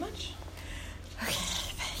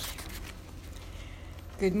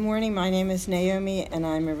Good morning. My name is Naomi, and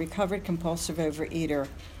I'm a recovered compulsive overeater.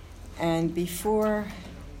 And before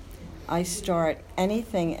I start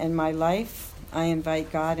anything in my life, I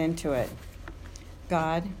invite God into it.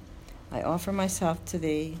 God, I offer myself to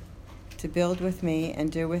Thee to build with me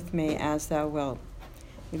and do with me as Thou wilt.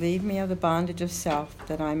 Relieve me of the bondage of self,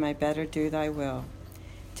 that I might better do Thy will.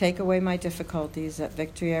 Take away my difficulties, that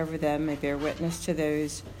victory over them may bear witness to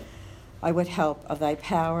those I would help of Thy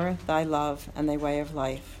power, Thy love, and Thy way of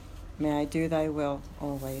life. May I do Thy will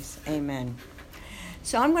always. Amen.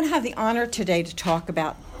 So I'm going to have the honor today to talk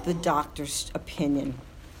about the doctor's opinion.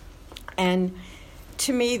 And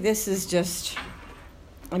to me, this is just,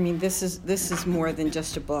 this is more than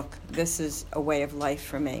just a book. This is a way of life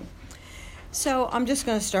for me. So I'm just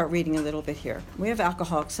going to start reading a little bit here. We have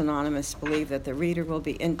Alcoholics Anonymous believe that the reader will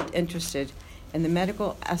be interested in the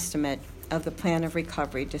medical estimate of the plan of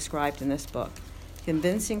recovery described in this book.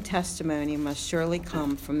 Convincing testimony must surely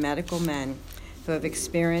come from medical men who have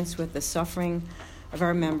experience with the suffering of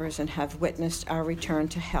our members and have witnessed our return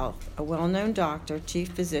to health. A well-known doctor, chief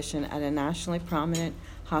physician at a nationally prominent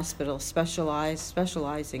hospital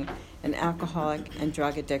specializing in alcoholic and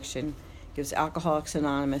drug addiction, gives Alcoholics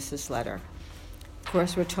Anonymous this letter. Of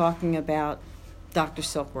course, we're talking about Dr.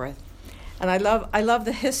 Silkworth. And I love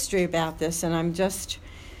the history about this, and I'm just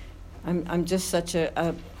such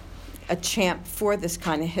a champ for this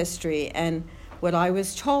kind of history. And what I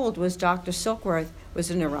was told was Dr. Silkworth was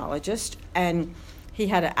a neurologist, and he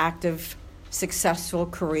had an active, successful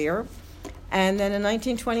career. And then in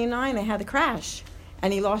 1929, they had the crash,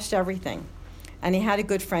 and he lost everything. And he had a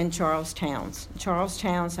good friend, Charles Towns. Charles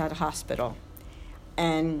Towns had a hospital,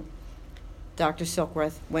 and Dr.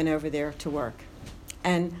 Silkworth went over there to work.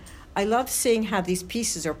 And I love seeing how these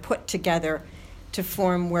pieces are put together to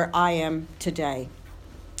form where I am today.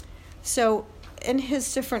 So in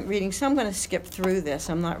his different readings, so I'm going to skip through this.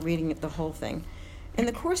 I'm not reading the whole thing. In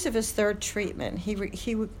the course of his third treatment,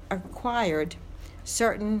 he acquired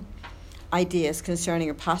certain ideas concerning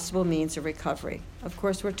a possible means of recovery. Of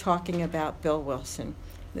course, we're talking about Bill Wilson.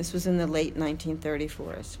 This was in the late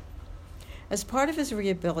 1934s. As part of his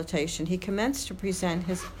rehabilitation, he commenced to present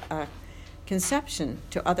his conception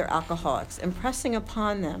to other alcoholics, impressing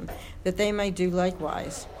upon them that they may do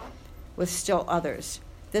likewise with still others.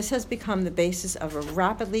 This has become the basis of a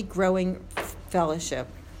rapidly growing fellowship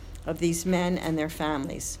of these men and their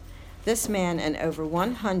families. This man and over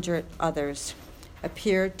 100 others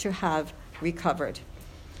appeared to have recovered.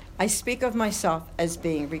 I speak of myself as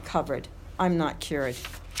being recovered. I'm not cured.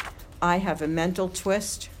 I have a mental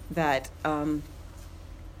twist that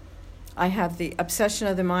I have the obsession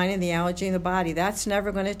of the mind and the allergy in the body. That's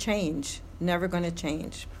never going to change. Never going to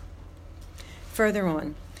change. Further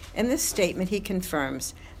on, in this statement, he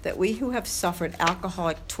confirms that we who have suffered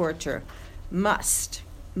alcoholic torture must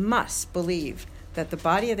believe that the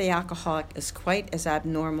body of the alcoholic is quite as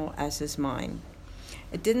abnormal as his mind.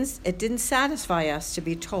 It didn't satisfy us to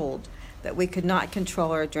be told that we could not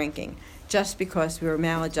control our drinking just because we were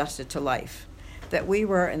maladjusted to life, that we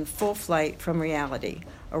were in full flight from reality,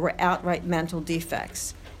 or were outright mental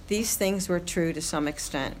defects. These things were true to some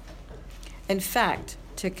extent. In fact,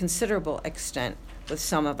 to a considerable extent with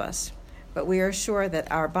some of us. But we are sure that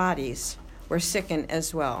our bodies were sickened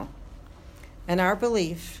as well. In our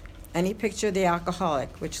belief, any picture of the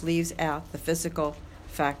alcoholic which leaves out the physical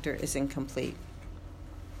factor is incomplete.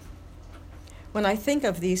 When I think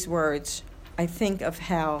of these words, I think of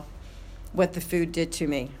what the food did to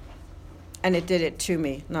me. And it did it to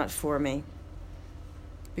me, not for me.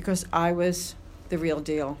 Because I was the real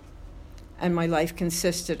deal. And my life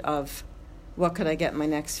consisted of what could I get my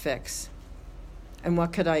next fix? And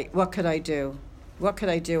what could I do? What could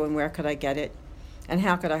I do and where could I get it? And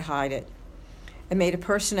how could I hide it? It made a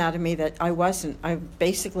person out of me that I wasn't. I'm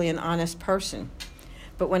basically an honest person.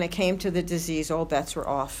 But when it came to the disease, all bets were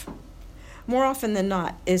off. More often than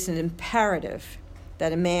not, it is an imperative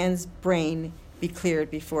that a man's brain be cleared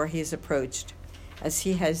before he is approached, as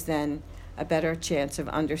he has then a better chance of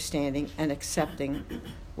understanding and accepting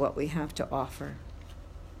what we have to offer.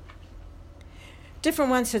 Different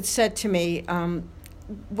ones had said to me,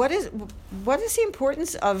 what is the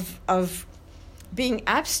importance of being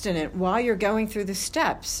abstinent while you're going through the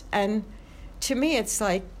steps? And to me, it's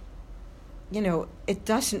like, it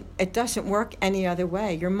doesn't work any other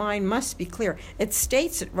way. Your mind must be clear. It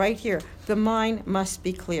states it right here. The mind must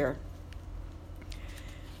be clear.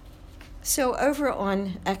 So over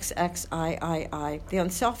on XXIII, the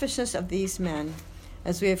unselfishness of these men,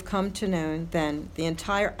 as we have come to know then, the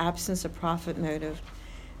entire absence of profit motive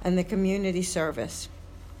and the community service.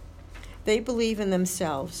 They believe in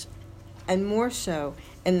themselves and more so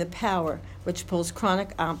in the power which pulls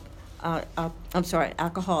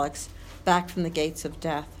alcoholics back from the gates of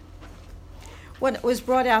death. What was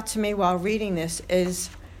brought out to me while reading this is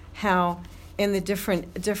how in the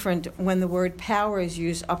different when the word power is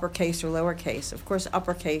used, uppercase or lowercase. Of course,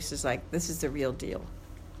 uppercase is like, this is the real deal.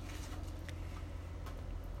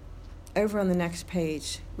 Over on the next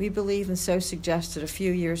page, we believe and so suggested a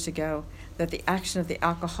few years ago that the action of the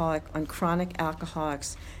alcoholic on chronic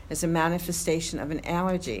alcoholics as a manifestation of an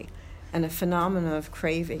allergy and a phenomenon of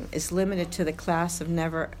craving is limited to the class of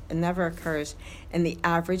never occurs in the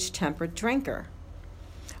average temperate drinker.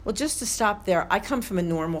 Well, just to stop there, I come from a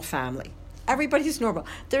normal family. Everybody's normal.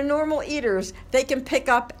 They're normal eaters. They can pick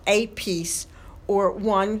up a piece or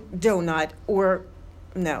one donut or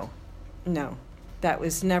no. That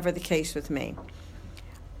was never the case with me.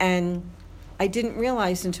 And I didn't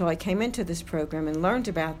realize until I came into this program and learned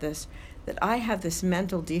about this that I have this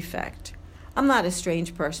mental defect. I'm not a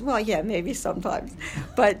strange person. Well, yeah, maybe sometimes.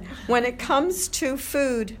 But when it comes to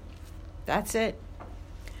food, that's it.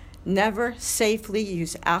 Never safely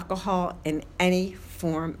use alcohol in any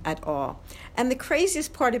form at all. And the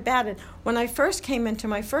craziest part about it, when I first came into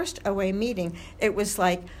my first OA meeting, it was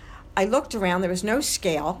like I looked around, there was no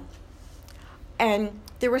scale, and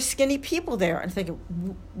there were skinny people there. And thinking,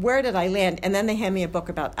 where did I land? And then they hand me a book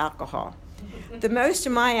about alcohol. The most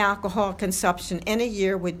of my alcohol consumption in a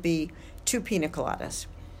year would be 2 pina coladas.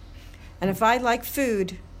 And if I like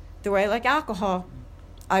food the way I like alcohol,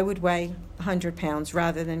 I would weigh 100 pounds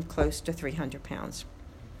rather than close to 300 pounds.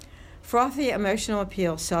 Frothy emotional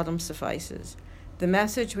appeal seldom suffices. The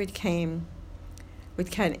message which can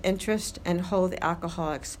interest and hold the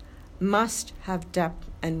alcoholics must have depth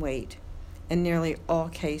and weight in nearly all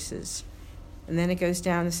cases. And then it goes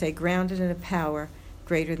down to say, grounded in a power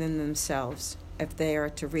greater than themselves if they are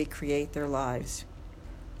to recreate their lives.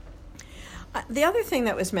 The other thing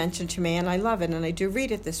that was mentioned to me, and I love it, and I do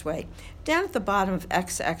read it this way, down at the bottom of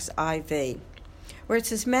XXIV, where it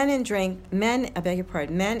says men and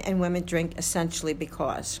women drink essentially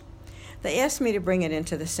because. They asked me to bring it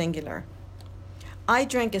into the singular. I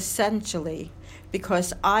drink essentially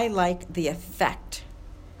because I like the effect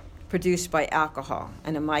produced by alcohol,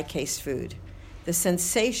 and in my case, food. The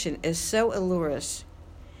sensation is so allurious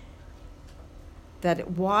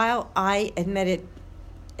that while I admit it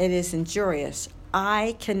is injurious,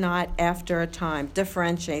 I cannot, after a time,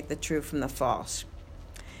 differentiate the true from the false.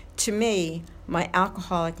 To me, my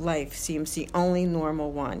alcoholic life seems the only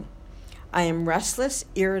normal one. I am restless,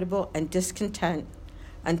 irritable, and discontent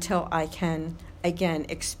until I can, again,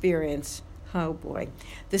 experience, oh boy,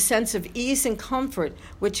 the sense of ease and comfort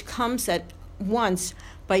which comes at once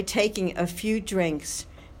by taking a few drinks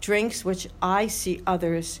which I see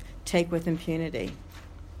others take with impunity.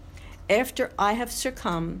 After I have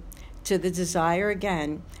succumbed to the desire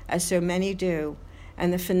again, as so many do,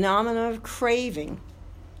 and the phenomenon of craving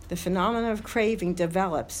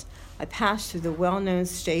develops, I pass through the well-known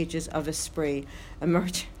stages of a spree,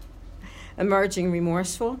 emerging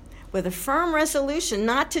remorseful, with a firm resolution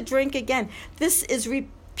not to drink again. This is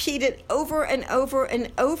repeated over and over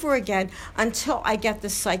and over again until I get the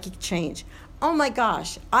psychic change. Oh my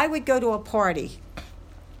gosh, I would go to a party.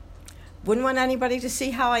 Wouldn't want anybody to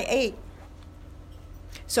see how I ate.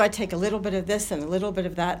 So I'd take a little bit of this and a little bit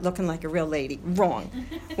of that, looking like a real lady. Wrong.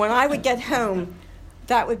 When I would get home,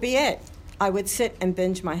 that would be it. I would sit and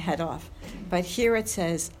binge my head off. But here it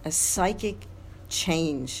says, a psychic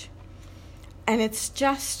change. And it's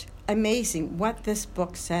just amazing what this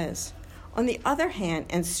book says. On the other hand,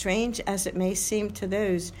 and strange as it may seem to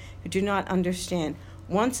those who do not understand,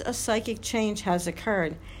 once a psychic change has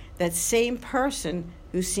occurred, that same person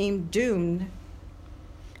who seemed doomed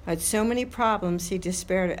had so many problems he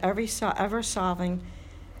despaired of ever solving,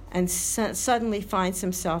 and suddenly finds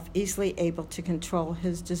himself easily able to control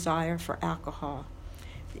his desire for alcohol.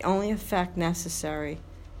 The only effect necessary,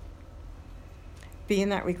 being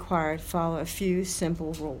that required, follow a few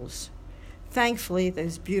simple rules. Thankfully,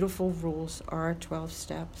 those beautiful rules are our 12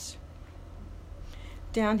 steps.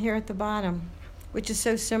 Down here at the bottom, which is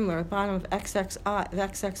so similar, the bottom of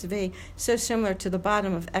XXV, so similar to the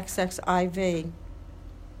bottom of XXIV.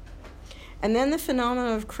 And then the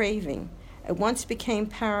phenomenon of craving at once became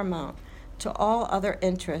paramount to all other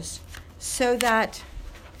interests, so that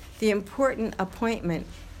the important appointment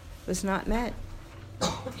was not met.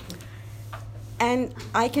 And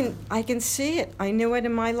I can see it. I knew it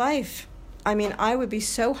in my life. I mean, I would be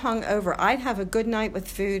so hungover. I'd have a good night with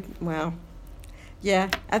food. Well, yeah,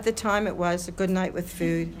 at the time it was a good night with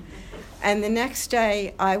food. And the next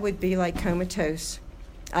day, I would be like comatose.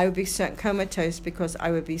 I would be so comatose because I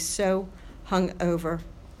would be so hungover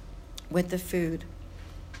with the food.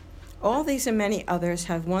 All these and many others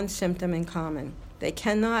have one symptom in common. They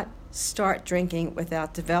cannot start drinking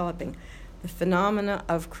without developing the phenomena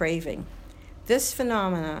of craving. This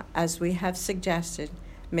phenomena, as we have suggested,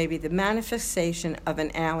 may be the manifestation of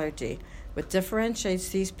an allergy, which differentiates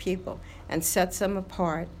these people and sets them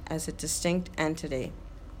apart as a distinct entity.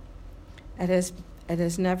 It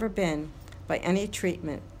has never been, by any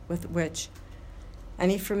treatment with which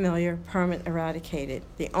any familiar permanent eradicated.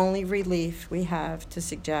 The only relief we have to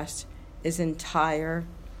suggest is entire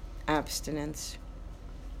abstinence.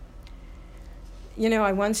 You know,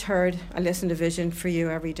 I listen to Vision for You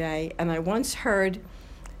every day, and I once heard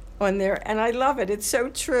on there, and I love it, it's so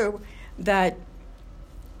true, that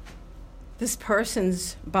this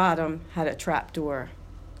person's bottom had a trap door.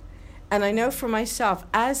 And I know for myself,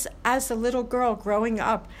 as a little girl growing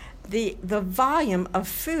up, the volume of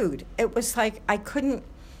food, it was like I couldn't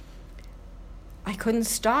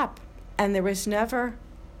stop. And there was never,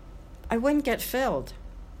 I wouldn't get filled.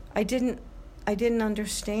 I didn't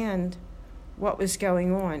understand what was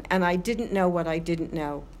going on. And I didn't know what I didn't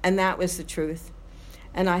know. And that was the truth.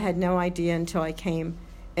 And I had no idea until I came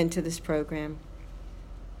into this program.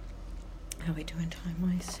 How are we doing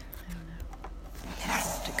time-wise? I don't know. It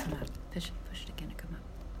has to come up. Push it again to come up.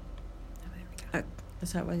 Oh, there we go.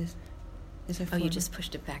 Is that what it is? Is it? Oh, you just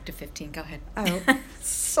pushed it back to 15. Go ahead. Oh,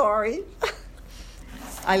 sorry.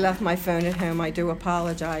 I left my phone at home. I do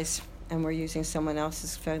apologize. And we're using someone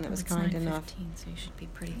else's phone that was kind enough. It's 9:15, so you should be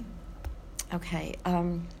pretty. Okay.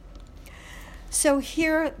 So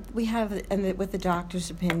here we have, with the doctor's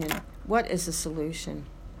opinion, what is the solution?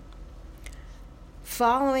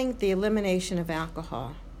 Following the elimination of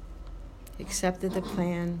alcohol, he accepted the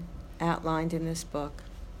plan outlined in this book.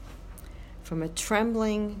 From a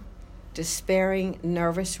trembling, despairing,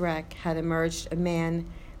 nervous wreck had emerged a man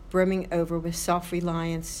brimming over with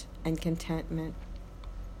self-reliance and contentment.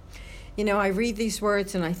 You know, I read these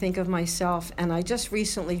words and I think of myself, and I just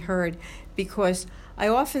recently heard, because I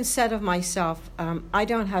often said of myself, I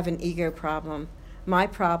don't have an ego problem. My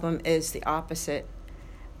problem is the opposite.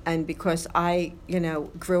 And because I,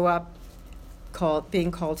 grew up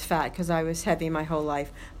being called fat, because I was heavy my whole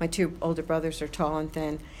life. My two older brothers are tall and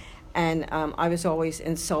thin. And I was always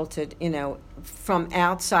insulted, from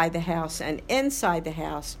outside the house and inside the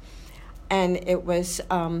house. And it was,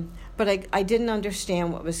 but I didn't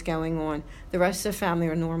understand what was going on. The rest of the family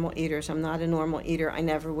are normal eaters. I'm not a normal eater. I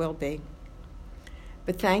never will be.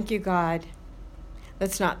 But thank you, God,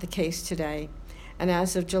 that's not the case today. And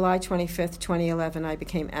as of July 25th, 2011, I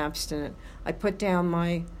became abstinent. I put down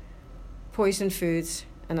my poison foods,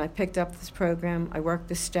 and I picked up this program. I worked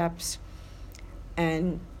the steps.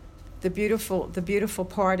 And the beautiful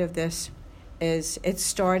part of this is it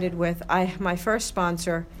started with, my first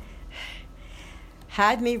sponsor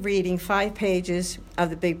had me reading 5 pages of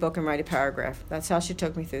the big book and write a paragraph. That's how she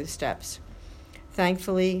took me through the steps.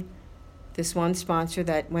 Thankfully, this one sponsor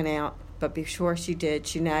that went out, but before she did,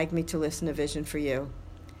 she nagged me to listen to Vision for You.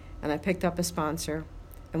 And I picked up a sponsor,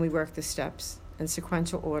 and we worked the steps in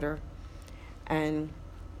sequential order. And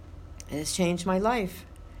it has changed my life.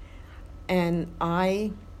 And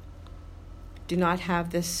I do not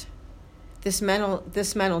have this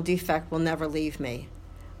mental defect will never leave me.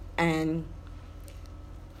 And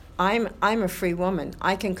I'm a free woman.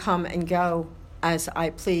 I can come and go as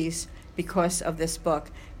I please because of this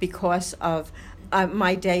book, because of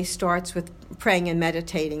my day starts with praying and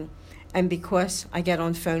meditating, and because I get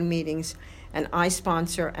on phone meetings and I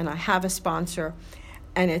sponsor and I have a sponsor,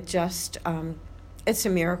 and it just it's a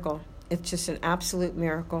miracle. It's just an absolute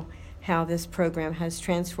miracle how this program has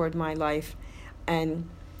transformed my life. And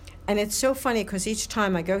it's so funny because each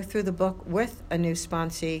time I go through the book with a new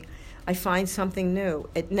sponsee, I find something new.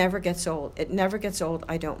 It never gets old. It never gets old.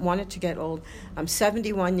 I don't want it to get old. I'm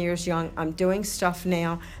 71 years young. I'm doing stuff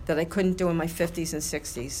now that I couldn't do in my 50s and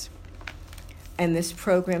 60s. And this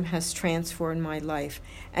program has transformed my life.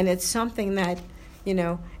 And it's something that,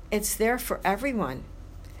 it's there for everyone.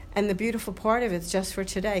 And the beautiful part of it is just for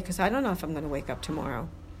today, because I don't know if I'm going to wake up tomorrow.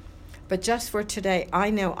 But just for today, I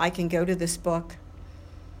know I can go to this book.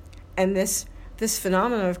 And this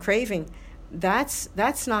phenomenon of craving, that's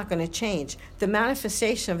not going to change. The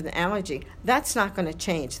manifestation of the allergy, that's not going to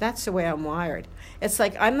change. That's the way I'm wired. It's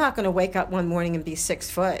like I'm not going to wake up one morning and be 6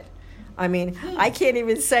 foot. I mean, I can't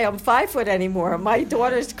even say I'm 5 foot anymore. My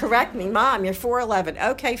daughters correct me, Mom, you're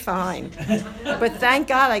 4'11". Okay, fine. But thank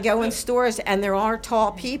God I go in stores and there are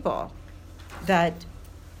tall people that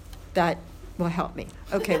will help me.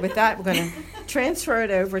 Okay, with that, we're going to transfer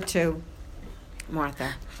it over to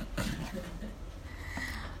Martha.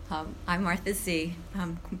 I'm Martha Z.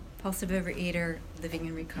 I'm compulsive overeater, Living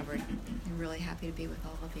in Recovery. I'm really happy to be with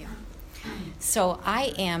all of you. So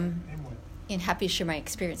I am happy to share my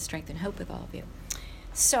experience, strength, and hope with all of you.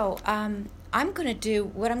 So I'm going to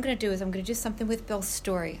do something with Bill's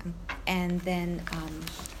story, and then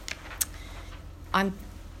I'm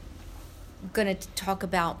going to talk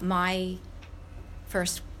about my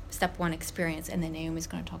first step one experience, and then Naomi's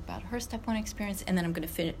going to talk about her step one experience, and then I'm going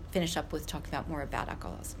to finish up with talking about more about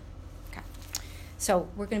alcoholism. Okay. So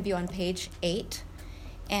we're going to be on page 8,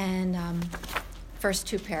 and first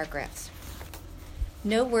 2 paragraphs.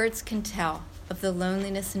 No words can tell of the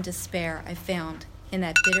loneliness and despair I found in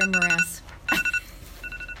that bitter morass.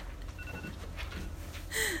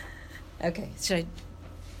 Okay, should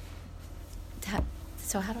I?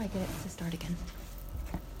 So how do I get it to start again?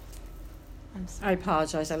 I'm sorry. I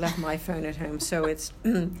apologize. I left my phone at home, so it's...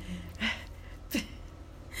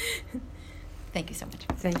 Thank you so much.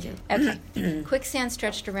 Thank you. Okay. Quicksand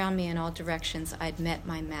stretched around me in all directions. I'd met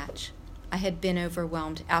my match. I had been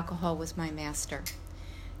overwhelmed. Alcohol was my master.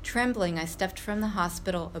 Trembling, I stepped from the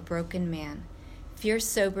hospital, a broken man. Fear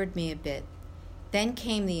sobered me a bit. Then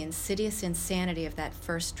came the insidious insanity of that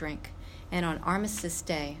first drink, and on Armistice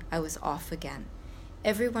Day, I was off again.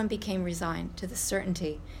 Everyone became resigned to the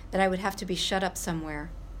certainty that I would have to be shut up somewhere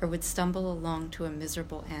or would stumble along to a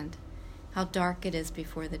miserable end. How dark it is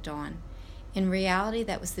before the dawn. In reality,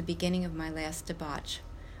 that was the beginning of my last debauch.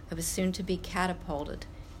 I was soon to be catapulted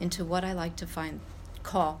into what I like to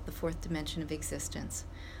call the fourth dimension of existence.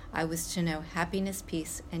 I was to know happiness,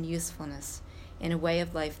 peace, and usefulness in a way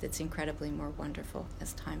of life that's incredibly more wonderful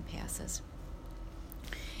as time passes.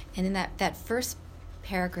 And in that first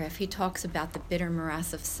paragraph, he talks about the bitter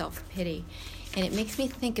morass of self-pity. And it makes me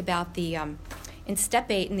think about in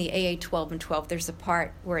step 8 in the AA 12 and 12, there's a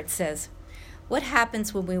part where it says, what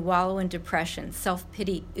happens when we wallow in depression,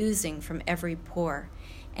 self-pity oozing from every pore,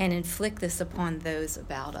 and inflict this upon those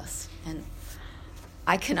about us? And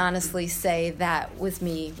I can honestly say that with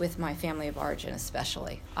me, with my family of origin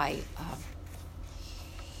especially, I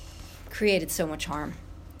created so much harm.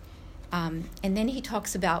 And then he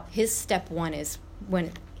talks about his step 1 is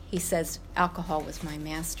when he says alcohol was my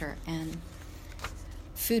master and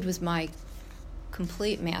food was my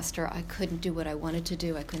complete master. I couldn't do what I wanted to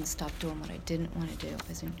do. I couldn't stop doing what I didn't want to do. I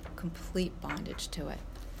was in complete bondage to it.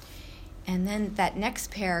 And then that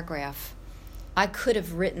next paragraph, I could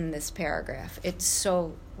have written this paragraph. It's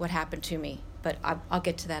so what happened to me, but I'll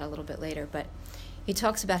get to that a little bit later. But he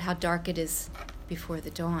talks about how dark it is before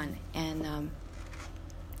the dawn, and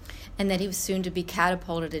that he was soon to be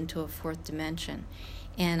catapulted into a fourth dimension.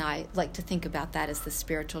 And I like to think about that as the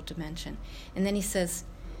spiritual dimension. And then he says,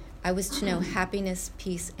 I was to know happiness,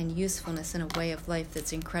 peace, and usefulness in a way of life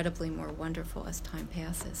that's incredibly more wonderful as time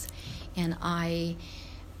passes. And I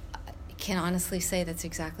can honestly say that's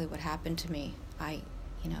exactly what happened to me. I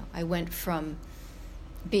went from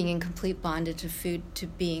being in complete bondage to food to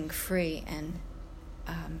being free, and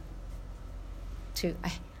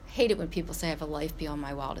I hate it when people say I have a life beyond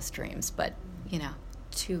my wildest dreams, but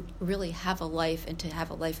to really have a life and to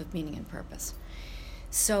have a life of meaning and purpose.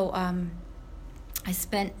 So I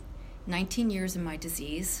spent 19 years in my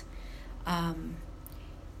disease. I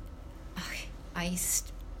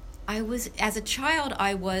was, as a child,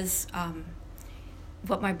 I was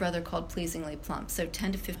what my brother called pleasingly plump, so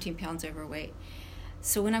 10 to 15 pounds overweight.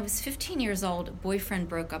 So when I was 15 years old, a boyfriend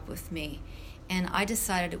broke up with me, and I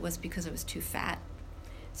decided it was because I was too fat.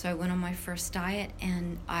 So I went on my first diet,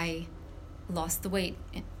 and I lost the weight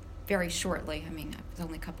very shortly. I mean, it was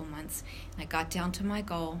only a couple months. And I got down to my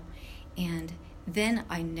goal, and then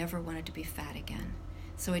I never wanted to be fat again.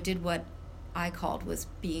 So I did what I called was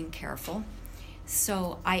being careful.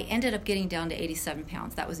 So I ended up getting down to 87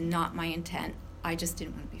 pounds. That was not my intent. I just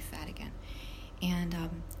didn't want to be fat again. And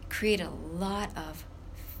created a lot of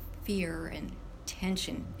fear and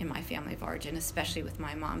tension in my family of origin, especially with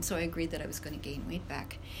my mom. So I agreed that I was going to gain weight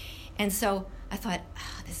back. And so I thought,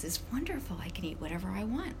 this is wonderful. I can eat whatever I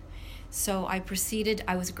want. So I proceeded.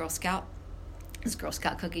 I was a Girl Scout. It was Girl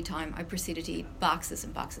Scout cookie time. I proceeded to eat boxes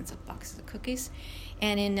and boxes of cookies.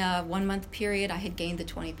 And in a 1 month period, I had gained the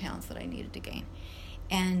 20 pounds that I needed to gain.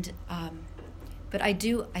 And but I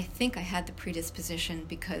think I had the predisposition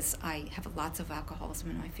because I have lots of alcoholism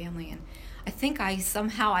in my family. And I think I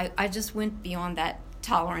just went beyond that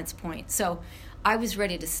tolerance point. So I was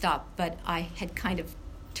ready to stop, but I had kind of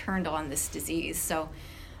turned on this disease. So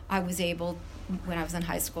I was able, when I was in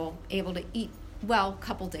high school, able to eat well a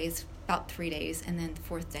couple days, about 3 days, and then the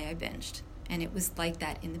 4th day I binged. And it was like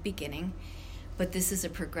that in the beginning. But this is a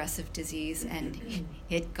progressive disease, and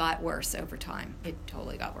it got worse over time. It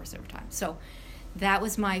totally got worse over time. So that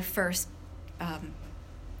was my first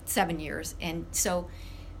 7 years. And so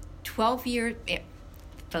 12 years,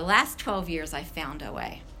 the last 12 years I found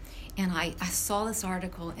OA. And I saw this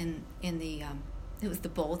article in the, it was the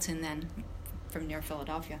Bulletin then from near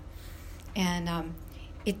Philadelphia. And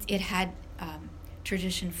it had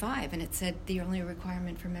Tradition 5, and it said the only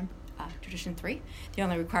requirement for Tradition 3, the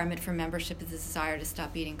only requirement for membership is the desire to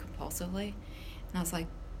stop eating compulsively. And I was like,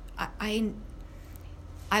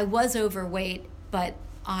 I was overweight, but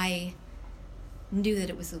I knew that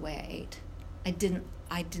it was the way I ate. I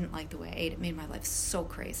didn't like the way I ate. It made my life so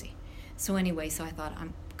crazy. So anyway, so I thought,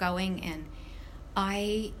 I'm going, and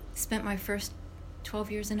I spent my first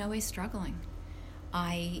 12 years in OA struggling.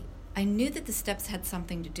 I knew that the steps had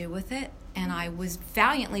something to do with it, and I was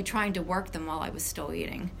valiantly trying to work them while I was still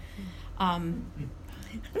eating. I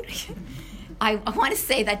want to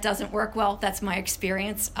say that doesn't work well. That's my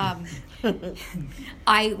experience. Let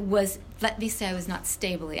me say I was not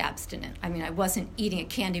stably abstinent. I mean, I wasn't eating a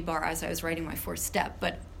candy bar as I was writing my fourth step,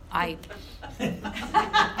 but I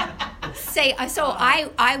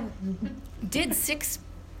did 6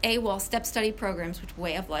 AWOL step study programs, which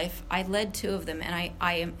Way of Life. I led 2 of them, and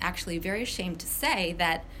I am actually very ashamed to say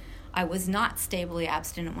that I was not stably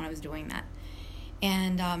abstinent when I was doing that.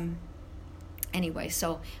 And anyway,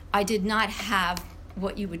 so I did not have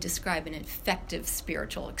what you would describe an effective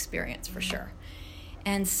spiritual experience for sure.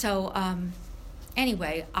 And so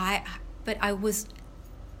anyway, I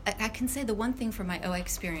can say the one thing from my OA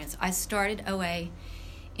experience, I started OA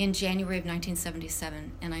in January of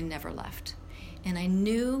 1977, and I never left. And I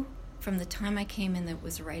knew from the time I came in that it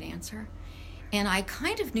was the right answer. And I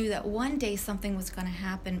kind of knew that one day something was going to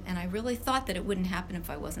happen, and I really thought that it wouldn't happen if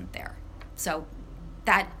I wasn't there. So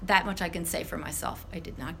that much I can say for myself. I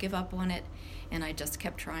did not give up on it, and I just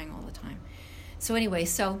kept trying all the time. So anyway,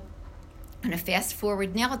 so I'm going to fast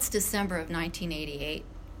forward. Now it's December of 1988,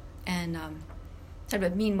 and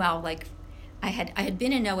but meanwhile, like I had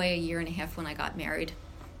been in OA a year and a half when I got married.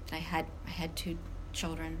 I had 2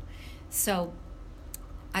 children, so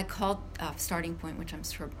I called Starting Point, which I'm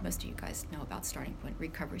sure most of you guys know about Starting Point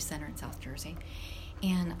Recovery Center in South Jersey,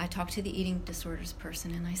 and I talked to the eating disorders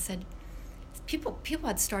person, and I said, people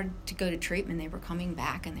had started to go to treatment. They were coming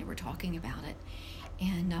back, and they were talking about it.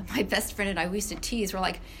 And my best friend and I, we used to tease. We're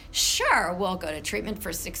like, sure, we'll go to treatment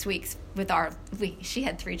for 6 weeks with she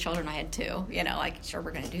had 3 children, I had 2, like, sure,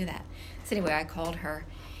 we're going to do that. So anyway, I called her,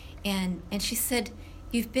 and she said,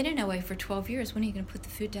 you've been in OA for 12 years. When are you going to put the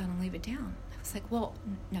food down and leave it down? I was like, well,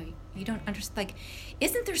 no, you don't understand. Like,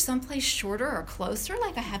 isn't there someplace shorter or closer?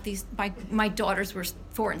 Like, I have these, my daughters were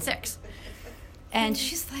 4 and 6. And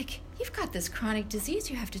she's like, you've got this chronic disease.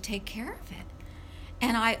 You have to take care of it.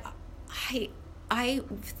 And I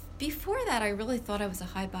before that, I really thought I was a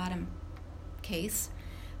high bottom case,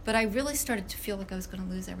 but I really started to feel like I was going to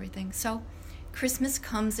lose everything. So Christmas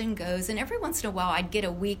comes and goes, and every once in a while I'd get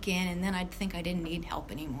a week in, and then I'd think I didn't need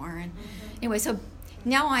help anymore. And anyway, so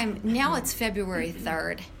now it's February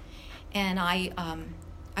 3rd, and I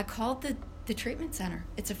called the treatment center.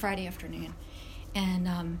 It's a Friday afternoon,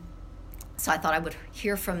 and so I thought I would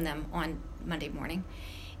hear from them on Monday morning,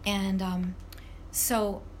 and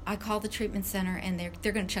so I called the treatment center, and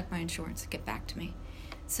they're going to check my insurance and get back to me.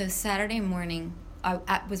 So Saturday morning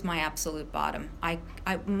was my absolute bottom.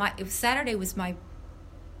 Saturday was my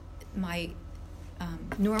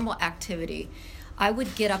normal activity. I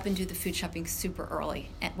would get up and do the food shopping super early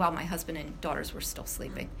while my husband and daughters were still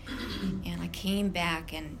sleeping. And I came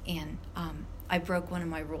back, and I broke one of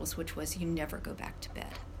my rules, which was you never go back to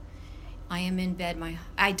bed. I am in bed.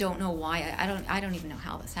 I don't know why. I don't even know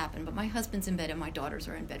how this happened. But my husband's in bed and my daughters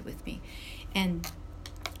are in bed with me, and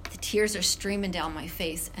the tears are streaming down my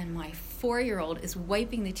face. And my 4-year-old is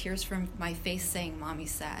wiping the tears from my face, saying,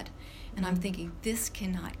 "Mommy's sad." And I'm thinking, this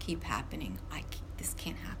cannot keep happening. This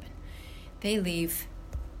can't happen. They leave.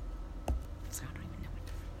 So I don't even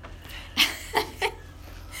know.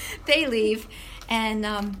 They leave, and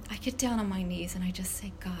I get down on my knees and I just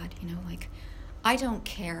say, God, I don't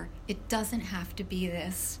care. It doesn't have to be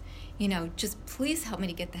this. Just please help me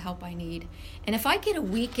to get the help I need. And if I get a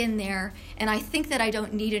week in there and I think that I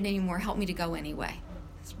don't need it anymore, help me to go anyway.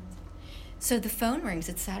 So the phone rings.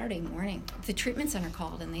 It's Saturday morning. The treatment center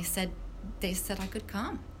called, and they said I could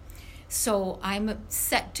come. So I'm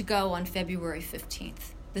set to go on February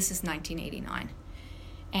 15th. This is 1989.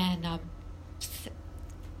 And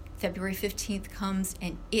February 15th comes,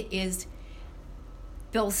 and it is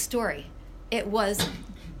Bill's story. It was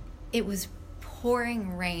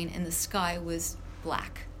pouring rain, and the sky was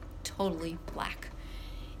black, totally black.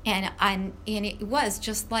 And it was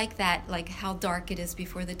just like that, like how dark it is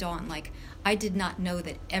before the dawn. Like, I did not know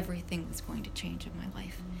that everything was going to change in my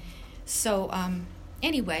life. So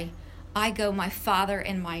anyway, I go, my father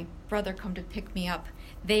and my brother come to pick me up.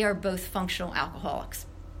 They are both functional alcoholics.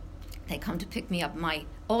 They come to pick me up. My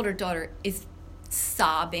older daughter is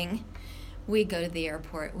sobbing. We go to the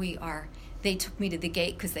airport. They took me to the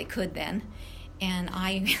gate because they could then. And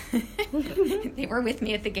they were with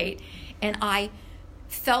me at the gate. And I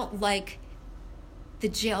felt like the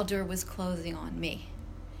jail door was closing on me.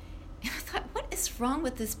 And I thought, what is wrong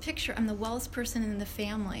with this picture? I'm the wellest person in the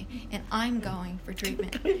family, and I'm going for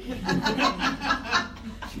treatment.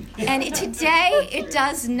 And today, it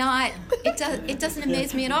doesn't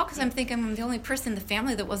amaze me at all, because I'm thinking I'm the only person in the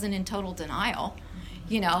family that wasn't in total denial.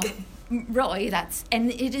 Really, and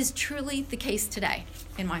it is truly the case today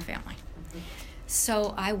in my family.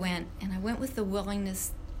 So I went with the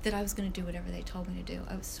willingness that I was going to do whatever they told me to do.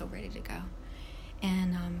 I was so ready to go.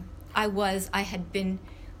 And I had been,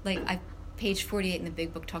 page 48 in the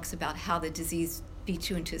big book talks about how the disease beats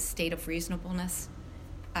you into a state of reasonableness.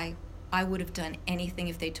 I would have done anything.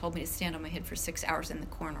 If they told me to stand on my head for 6 hours in the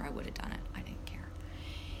corner, I would have done it. I didn't care.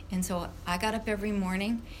 And so I got up every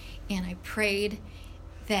morning and I prayed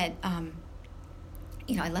that,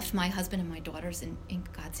 I left my husband and my daughters in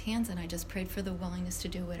God's hands, and I just prayed for the willingness to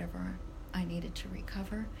do whatever I needed to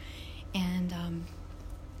recover. And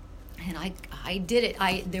I did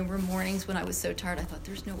it. There were mornings when I was so tired, I thought,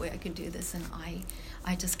 there's no way I could do this. And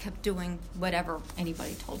I just kept doing whatever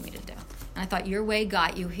anybody told me to do. And I thought, your way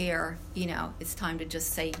got you here. It's time to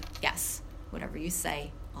just say yes. Whatever you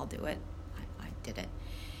say, I'll do it. I did it.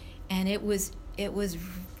 And it was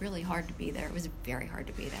really hard to be there. It was very hard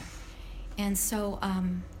to be there. And so,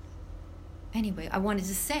 anyway, I wanted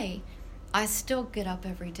to say, I still get up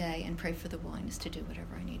every day and pray for the willingness to do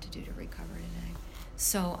whatever I need to do to recover today.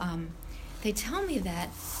 So they tell me that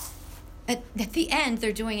at the end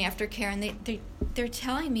they're doing aftercare, and they're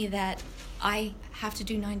telling me that I have to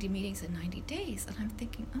do 90 meetings in 90 days. And I'm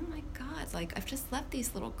thinking, oh my God, I've just left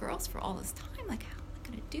these little girls for all this time. How am I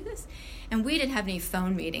going to do this? And we didn't have any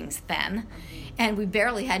phone meetings then, and we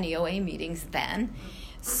barely had any OA meetings then.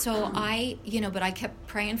 So but I kept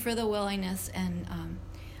praying for the willingness, and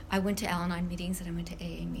I went to Al-Anon meetings and I went to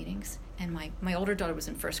AA meetings. And my older daughter was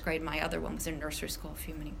in first grade. My other one was in nursery school a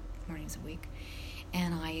few mornings a week.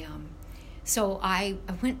 And I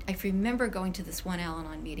went. I remember going to this one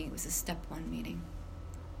Al-Anon meeting. It was a step 1 meeting.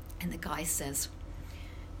 And the guy says,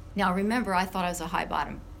 now remember, I thought I was a high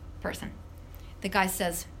bottom person. The guy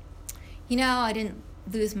says, I didn't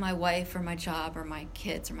lose my wife or my job or my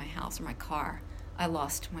kids or my house or my car. I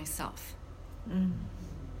lost myself. Mm.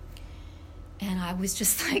 And I was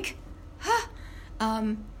just like,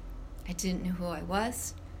 I didn't know who I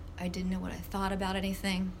was. I didn't know what I thought about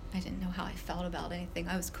anything. I didn't know how I felt about anything.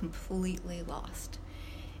 I was completely lost.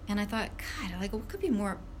 And I thought, God, what could be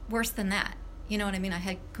worse than that? You know what I mean? I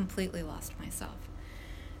had completely lost myself.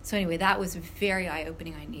 So anyway, that was very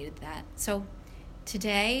eye-opening. I needed that. So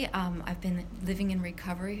today, I've been living in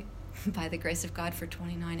recovery by the grace of God for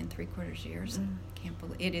 29 3/4 years. I can't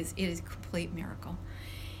believe it is a complete miracle.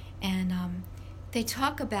 And they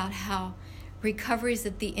talk about how recovery is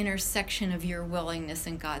at the intersection of your willingness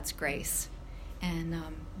and God's grace. And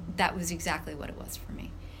that was exactly what it was for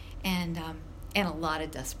me. And a lot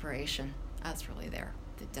of desperation. I was really there.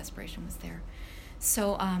 The desperation was there.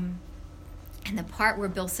 So, and the part where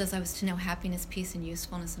Bill says I was to know happiness, peace, and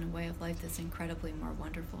usefulness in a way of life that's incredibly more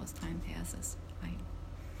wonderful as time passes.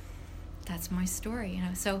 That's my story,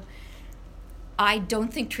 So I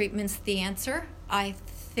don't think treatment's the answer. I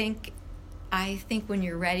think when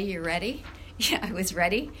you're ready, you're ready. Yeah, I was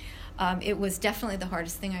ready. It was definitely the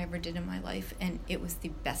hardest thing I ever did in my life, and it was the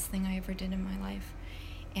best thing I ever did in my life.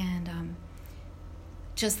 And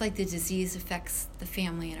just like the disease affects the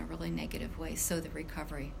family in a really negative way, so the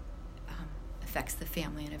recovery affects the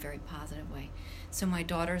family in a very positive way. So my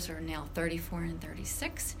daughters are now 34 and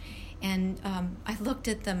 36, and I looked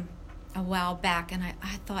at them a while back, and I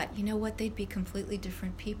thought, what, they'd be completely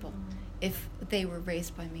different people if they were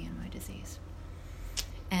raised by me in my disease.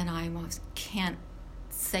 And I almost can't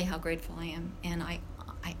say how grateful I am. And I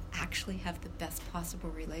actually have the best possible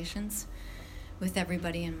relations with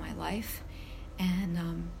everybody in my life.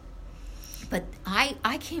 And but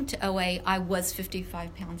I came to OA. I was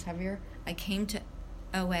 55 pounds heavier. I came to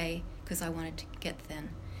OA because I wanted to get thin.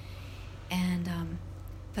 And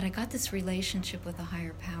but I got this relationship with a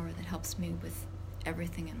higher power that helps me with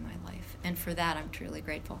everything in my life. And for that, I'm truly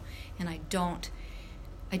grateful. And I don't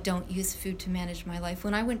use food to manage my life.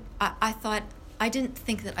 When I went, I didn't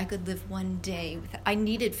think that I could live one day without. I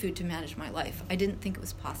needed food to manage my life. I didn't think it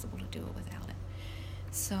was possible to do it without it.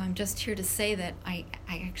 So I'm just here to say that I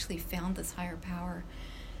actually found this higher power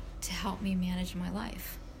to help me manage my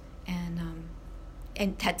life. And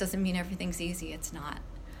And that doesn't mean everything's easy. It's not.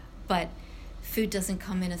 But food doesn't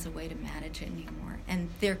come in as a way to manage it anymore. And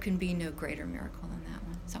there can be no greater miracle than that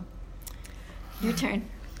one. So, your turn.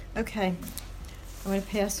 Okay. I'm going to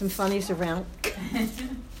pass some funnies around.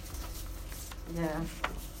 Yeah.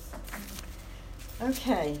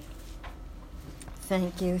 Okay.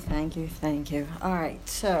 Thank you, thank you, thank you. All right,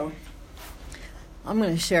 so I'm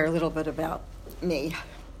going to share a little bit about me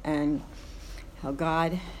and how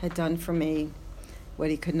God had done for me what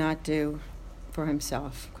he could not do for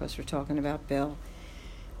himself, because we're talking about Bill.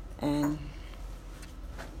 And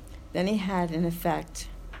then he had, in effect,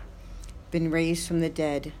 been raised from the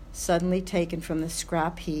dead, suddenly taken from the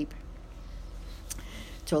scrap heap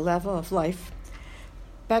to a level of life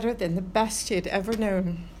better than the best he had ever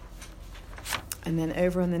known. And then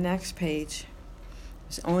over on the next page,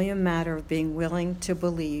 it's only a matter of being willing to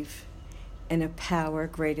believe in a power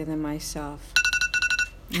greater than myself.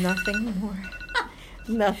 Nothing more.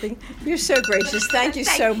 Nothing. You're so gracious. Thank you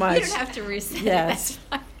so much. You don't have to restate Yes. it.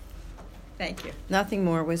 That's fine. Thank you. Nothing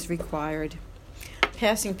more was required.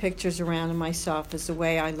 Passing pictures around of myself as the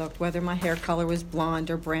way I looked, whether my hair color was blonde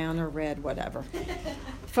or brown or red, whatever.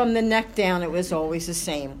 From the neck down, it was always the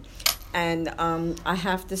same. And I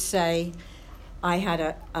have to say, I had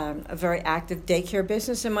a very active daycare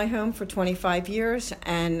business in my home for 25 years,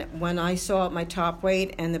 and when I saw my top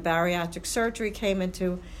weight and the bariatric surgery came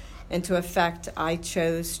into effect, I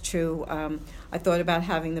chose to, I thought about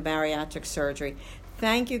having the bariatric surgery.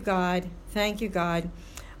 Thank you, God. Thank you, God.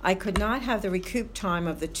 I could not have the recoup time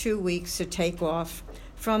of the 2 weeks to take off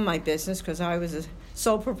from my business because I was a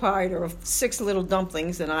sole proprietor of 6 little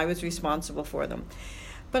dumplings and I was responsible for them.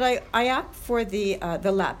 But I opted for the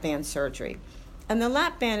lap band surgery. And the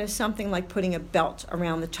lap band is something like putting a belt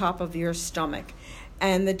around the top of your stomach.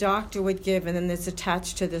 And the doctor would give, and then it's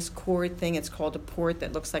attached to this cord thing. It's called a port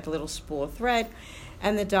that looks like a little spool of thread.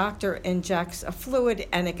 And the doctor injects a fluid,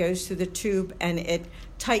 and it goes through the tube, and it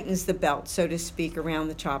tightens the belt, so to speak, around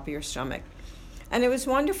the top of your stomach. And it was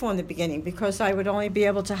wonderful in the beginning because I would only be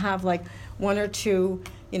able to have like 1 or 2,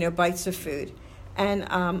 bites of food. And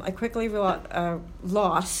I quickly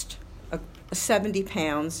lost 70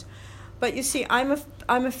 pounds. But you see, I'm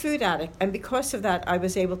a food addict, and because of that, I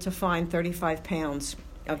was able to find 35 pounds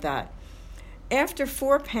of that. After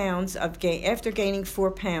 4 pounds after gaining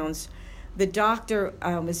 4 pounds, the doctor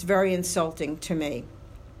was very insulting to me,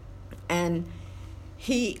 and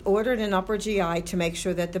he ordered an upper GI to make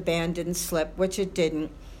sure that the band didn't slip, which it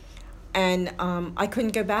didn't. And I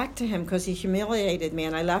couldn't go back to him because he humiliated me,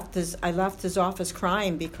 and I left his office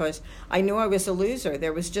crying because I knew I was a loser.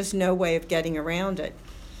 There was just no way of getting around it.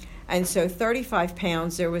 And so 35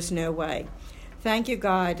 pounds, there was no way. Thank you,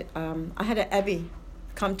 God. I had an Ebby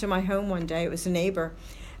come to my home one day. It was a neighbor.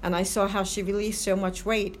 And I saw how she released so much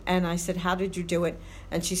weight. And I said, how did you do it?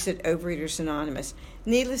 And she said, Overeaters Anonymous.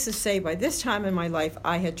 Needless to say, by this time in my life,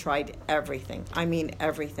 I had tried everything. I mean,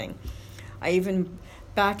 everything. I even,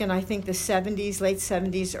 back in, I think, the 70s, late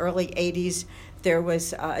 70s, early 80s, there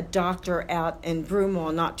was a doctor out in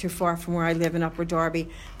Broomall, not too far from where I live in Upper Darby,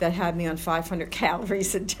 that had me on 500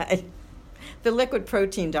 calories a day. The liquid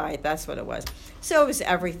protein diet, that's what it was. So it was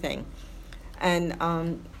everything. And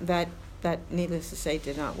that, needless to say,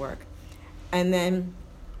 did not work. And then,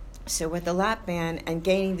 so with the lap band and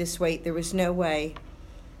gaining this weight, there was no way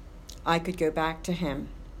I could go back to him.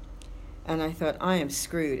 And I thought, I am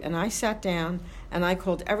screwed. And I sat down and I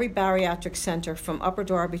called every bariatric center from Upper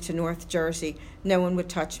Darby to North Jersey. No one would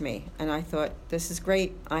touch me. And I thought, this is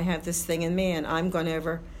great. I have this thing in me and I'm going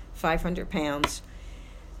over 500 pounds.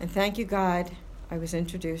 And thank you, God, I was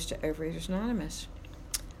introduced to Overeaters Anonymous.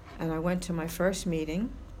 And I went to my first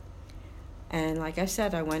meeting. And like I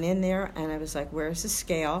said, I went in there and I was like, where's the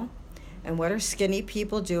scale? And what are skinny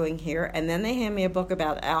people doing here? And then they hand me a book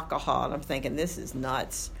about alcohol. And I'm thinking, this is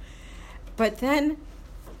nuts. But then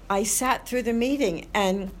I sat through the meeting,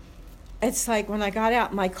 and it's like when I got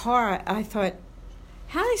out in my car, I thought,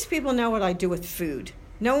 how do these people know what I do with food?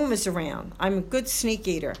 No one was around. I'm a good sneak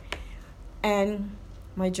eater. And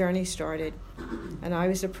my journey started. And I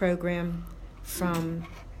was a program from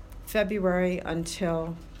February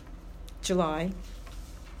until July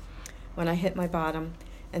when I hit my bottom.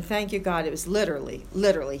 And thank you, God, it was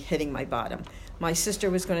literally hitting my bottom. My sister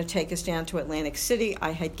was going to take us down to Atlantic City.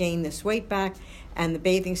 I had gained this weight back, and the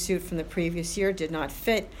bathing suit from the previous year did not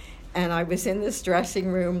fit. And I was in this dressing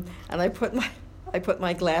room, and I put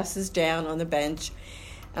my glasses down on the bench,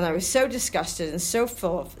 and I was so disgusted and so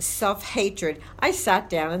full of self-hatred, I sat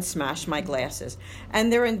down and smashed my glasses.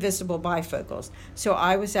 And they're invisible bifocals. So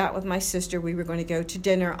I was out with my sister. We were going to go to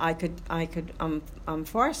dinner. I'm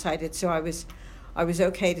farsighted, so I was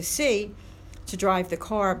okay to see. to drive the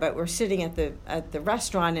car, but we're sitting at the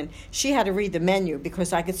restaurant, and she had to read the menu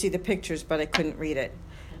because I could see the pictures, but I couldn't read it.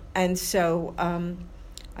 And so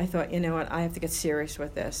I thought, you know what, I have to get serious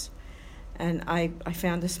with this. And I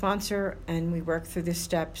found a sponsor, and we worked through the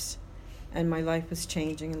steps, and my life was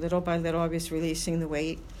changing. Little by little, I was releasing the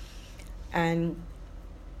weight. And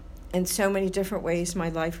in so many different ways, my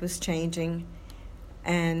life was changing.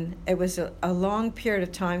 And it was a long period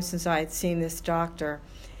of time since I had seen this doctor.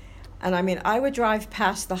 And I mean, I would drive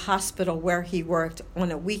past the hospital where he worked on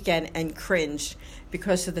a weekend and cringe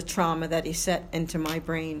because of the trauma that he set into my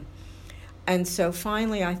brain. And so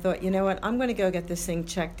finally I thought, you know what, I'm going to go get this thing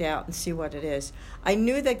checked out and see what it is. I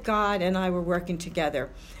knew that God and I were working together,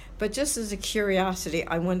 but just as a curiosity,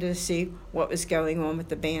 I wanted to see what was going on with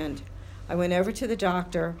the band. I went over to the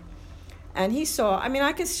doctor, and he saw, I mean,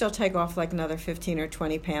 I could still take off like another 15 or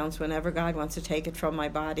 20 pounds whenever God wants to take it from my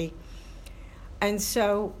body. And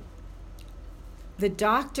so the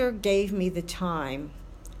doctor gave me the time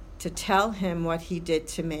to tell him what he did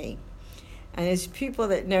to me. And as people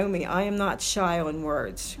that know me, I am not shy on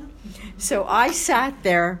words. So I sat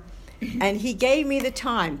there, and he gave me the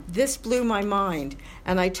time. This blew my mind.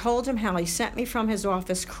 And I told him how he sent me from his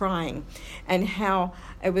office crying, and how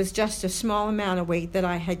it was just a small amount of weight that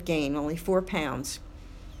I had gained, only 4 pounds.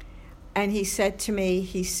 And he said to me,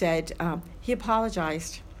 he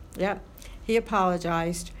apologized. Yep, he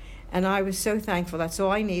apologized. And I was so thankful. That's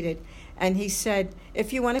all I needed. And he said,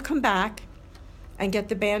 if you want to come back and get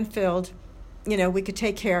the band filled, you know, we could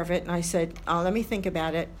take care of it. And I said, oh, let me think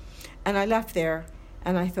about it. And I left there,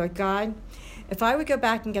 and I thought, God, if I would go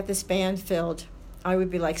back and get this band filled, I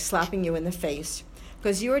would be like slapping you in the face,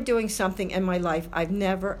 because you are doing something in my life I've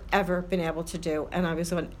never, ever been able to do. And I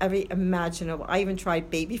was on every imaginable. I even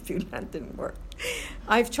tried baby food. That didn't work.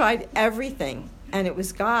 I've tried everything, and it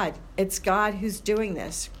was God. It's God who's doing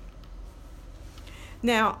this.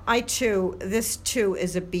 Now, this too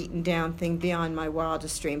is a beaten down thing beyond my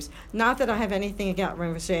wildest dreams. Not that I have anything against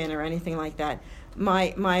Roseanne or anything like that.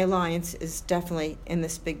 My alliance is definitely in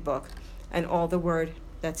this big book and all the word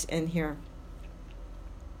that's in here.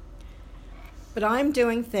 But I'm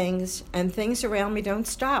doing things, and things around me don't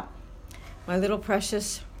stop. My little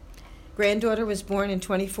precious granddaughter was born in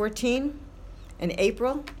 2014, in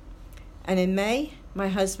April, and in May, my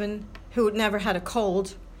husband, who had never had a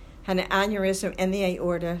cold, had an aneurysm in the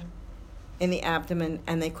aorta, in the abdomen,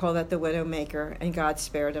 and they call that the widowmaker, and God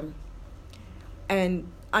spared him. And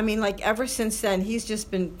I mean, like, ever since then, he's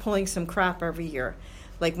just been pulling some crap every year.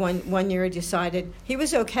 Like one year he decided he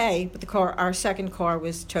was okay, but our second car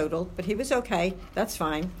was totaled, but he was okay, that's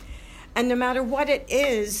fine. And no matter what it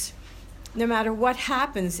is, no matter what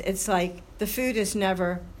happens, it's like the food is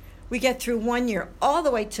never, we get through 1 year, all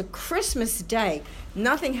the way to Christmas Day.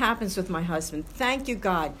 Nothing happens with my husband. Thank you,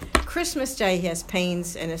 God. Christmas Day, he has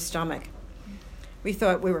pains in his stomach. We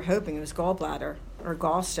were hoping it was gallbladder or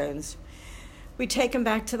gallstones. We take him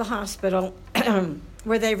back to the hospital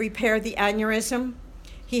where they repaired the aneurysm.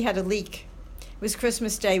 He had a leak. It was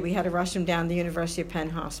Christmas Day. We had to rush him down to the University of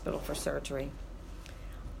Penn Hospital for surgery.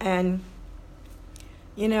 And,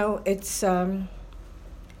 you know, it's...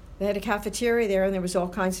 They had a cafeteria there, and there was all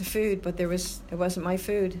kinds of food, but it wasn't my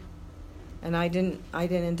food, and I didn't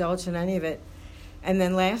indulge in any of it. And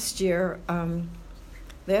then last year in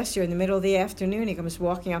the middle of the afternoon, he comes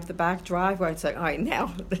walking up the back driveway. It's like, all right,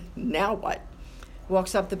 now what?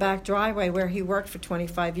 Walks up the back driveway where he worked for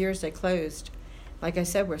 25 years. They closed. Like I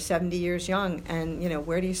said, we're 70 years young, and you know,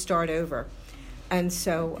 where do you start over? And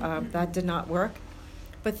so that did not work.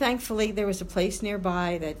 But thankfully, there was a place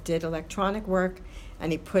nearby that did electronic work.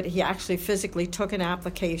 And he actually physically took an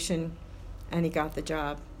application, and he got the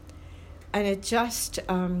job. And it just,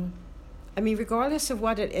 regardless of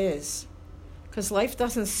what it is, because life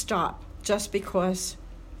doesn't stop just because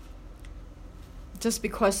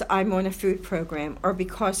I'm on a food program or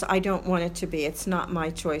because I don't want it to be. It's not my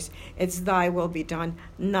choice. It's thy will be done,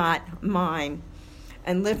 not mine.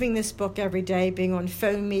 And living this book every day, being on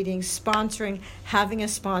phone meetings, sponsoring, having a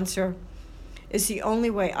sponsor, is the only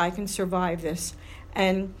way I can survive this.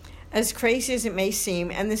 And as crazy as it may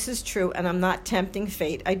seem, and this is true, and I'm not tempting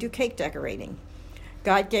fate, I do cake decorating.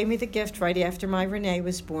 God gave me the gift right after my Renee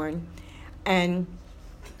was born. And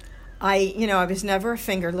I was never a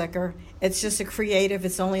finger licker. It's just a creative.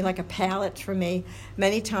 It's only like a palette for me.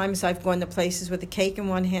 Many times I've gone to places with a cake in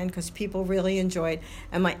one hand because people really enjoy it,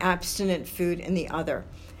 and my abstinent food in the other.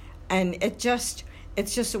 And it's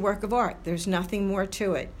just a work of art. There's nothing more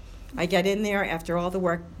to it. I get in there after all the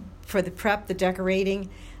work for the prep, the decorating,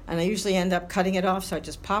 and I usually end up cutting it off, so I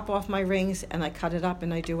just pop off my rings and I cut it up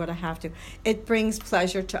and I do what I have to. It brings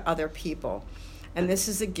pleasure to other people. and this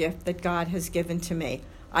is a gift that God has given to me.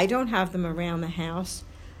 I don't have them around the house,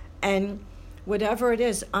 and whatever it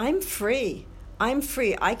is, I'm free. I'm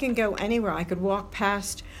free. I can go anywhere. I could walk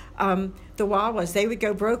past the Wawas. They would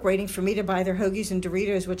go broke waiting for me to buy their hoagies and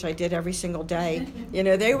Doritos, which I did every single day.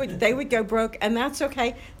 They would go broke, and that's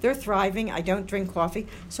okay. They're thriving. I don't drink coffee,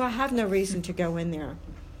 so I have no reason to go in there.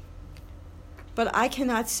 But I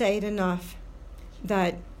cannot say it enough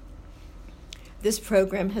that this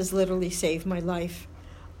program has literally saved my life.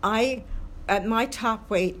 At my top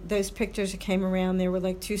weight, those pictures that came around, they were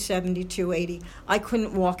like 270, 280. I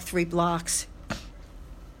couldn't walk 3 blocks.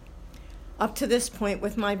 Up to this point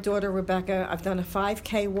with my daughter Rebecca, I've done a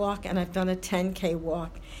 5K walk and I've done a 10K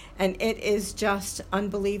walk. And it is just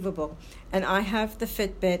unbelievable. And I have the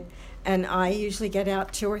Fitbit, and I usually get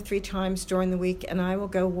out 2 or 3 times during the week, and I will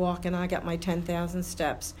go walk, and I got my 10,000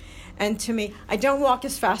 steps. And to me, I don't walk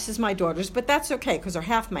as fast as my daughters, but that's okay because they're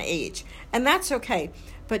half my age. And that's okay.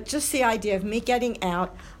 But just the idea of me getting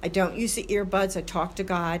out, I don't use the earbuds, I talk to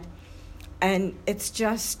God, and it's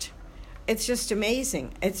just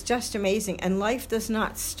amazing. It's just amazing. And life does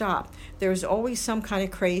not stop. There's always some kind of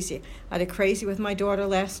crazy. I had a crazy with my daughter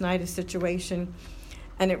last night, a situation,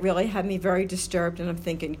 and it really had me very disturbed, and I'm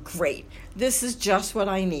thinking, great, this is just what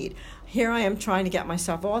I need. Here I am trying to get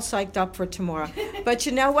myself all psyched up for tomorrow. But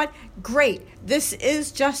you know what? Great. This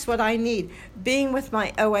is just what I need. Being with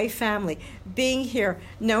my OA family, being here,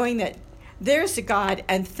 knowing that there's a God,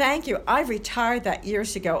 and thank you. I retired that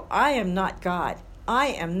years ago. I am not God. I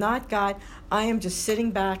am not God. I am just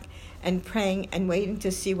sitting back and praying and waiting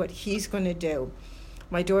to see what He's going to do.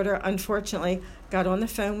 My daughter, unfortunately, got on the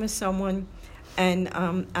phone with someone, and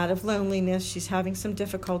out of loneliness, she's having some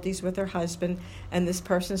difficulties with her husband, and this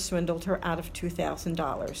person swindled her out of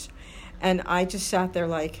 $2,000. And I just sat there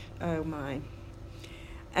like, oh my.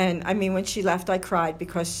 And I mean, when she left, I cried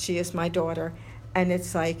because she is my daughter. And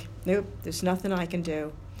it's like, nope, there's nothing I can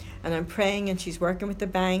do. And I'm praying, and she's working with the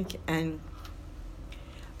bank.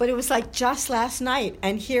 But it was like just last night,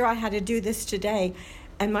 and here I had to do this today.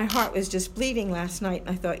 And my heart was just bleeding last night. And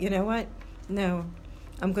I thought, you know what? No.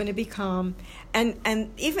 I'm going to be calm.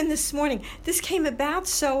 And even this morning, this came about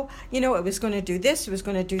so, it was going to do this, it was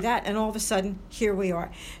going to do that, and all of a sudden, here we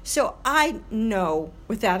are. So I know,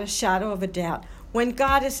 without a shadow of a doubt, when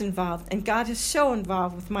God is involved, and God is so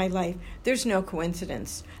involved with my life, there's no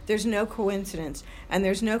coincidence. There's no coincidence. And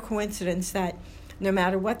there's no coincidence that no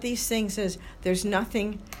matter what these things is, there's no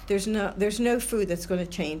food that's going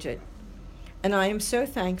to change it. And I am so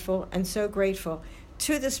thankful and so grateful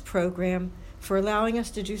to this program for allowing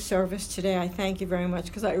us to do service today. I thank you very much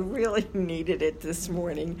because I really needed it this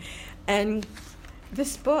morning. And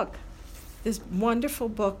this book, this wonderful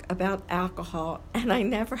book about alcohol, and I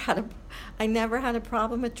never had a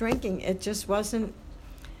problem with drinking. It just wasn't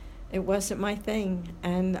my thing.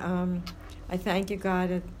 And I thank you,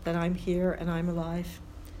 God, that I'm here and I'm alive.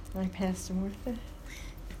 And I pass to Martha.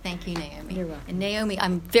 Thank you, Naomi. You're welcome. And Naomi,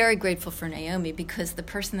 I'm very grateful for Naomi because the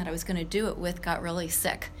person that I was going to do it with got really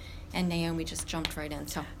sick. And Naomi just jumped right in.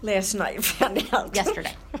 So last night I found out.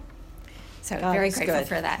 Yesterday. So God very is grateful good.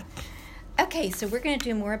 for that. Okay, so we're going to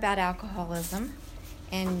do more about alcoholism,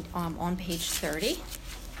 and on page 30.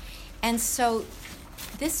 And so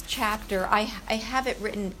this chapter, I have it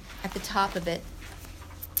written at the top of it,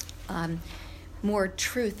 more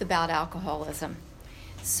truth about alcoholism.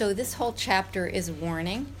 So this whole chapter is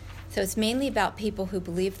warning. So it's mainly about people who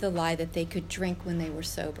believe the lie that they could drink when they were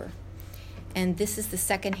sober. And this is the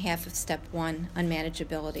second half of step 1,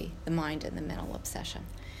 unmanageability, the mind and the mental obsession.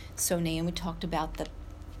 So Naomi talked about the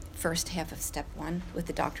first half of step 1 with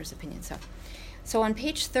the doctor's opinion. So on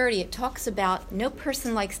page 30, it talks about no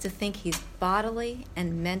person likes to think he's bodily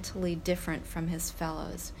and mentally different from his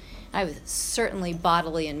fellows. I was certainly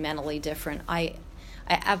bodily and mentally different. I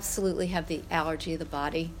absolutely have the allergy of the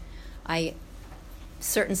body.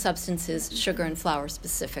 Certain substances, sugar and flour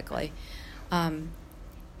specifically,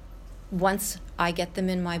 once I get them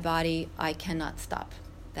in my body, I cannot stop.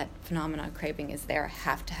 That phenomenon of craving is there. I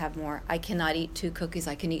have to have more. I cannot eat 2 cookies.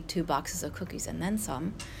 I can eat 2 boxes of cookies and then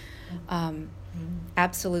some.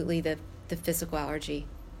 Absolutely the physical allergy.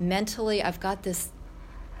 Mentally, I've got this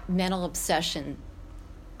mental obsession.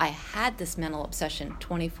 I had this mental obsession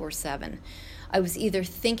 24/7. I was either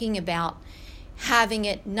thinking about having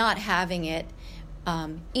it, not having it,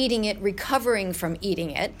 eating it, recovering from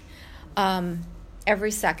eating it,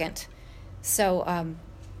 every second. So,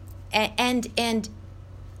 and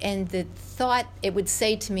the thought, it would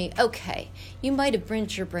say to me, okay, you might have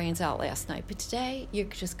burnt your brains out last night, but today you're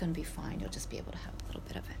just going to be fine. You'll just be able to have a little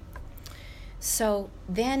bit of it. So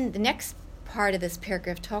then the next part of this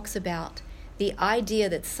paragraph talks about the idea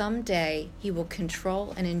that someday he will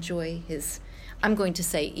control and enjoy his, I'm going to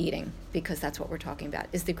say eating, because that's what we're talking about,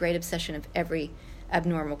 is the great obsession of every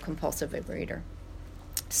abnormal compulsive overeater.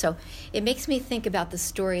 So it makes me think about the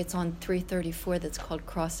story, it's on 334, that's called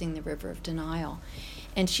Crossing the River of Denial.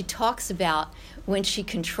 And she talks about when she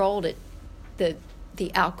controlled it,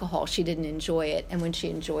 the alcohol, she didn't enjoy it, and when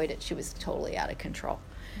she enjoyed it, she was totally out of control.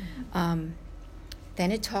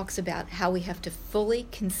 Then it talks about how we have to fully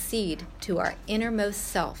concede to our innermost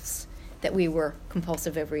selves that we were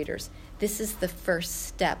compulsive overeaters. This is the first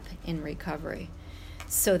step in recovery.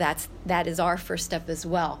 So that is our first step as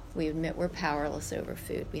well. We admit we're powerless over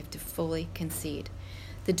food. We have to fully concede.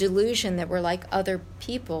 The delusion that we're like other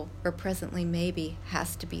people, or presently maybe,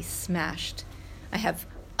 has to be smashed. I have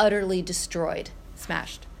utterly destroyed,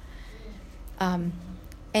 smashed. And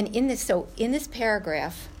in this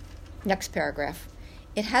paragraph, next paragraph,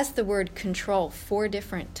 it has the word control 4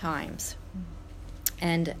 different times.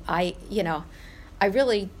 And I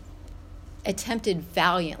really attempted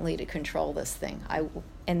valiantly to control this thing.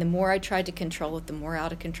 And the more I tried to control it, the more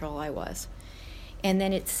out of control I was. And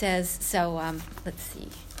then it says, let's see.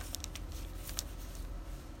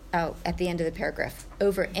 Oh, at the end of the paragraph,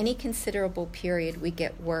 over any considerable period, we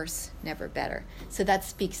get worse, never better. So that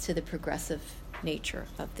speaks to the progressive nature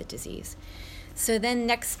of the disease. So then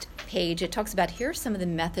next page, it talks about, here are some of the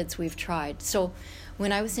methods we've tried. So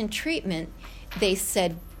when I was in treatment, they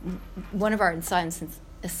said one of our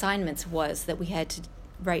assignments was that we had to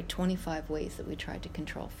write 25 ways that we tried to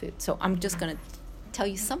control food. So I'm just going to tell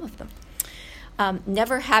you some of them.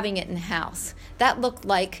 Never having it in the house. That looked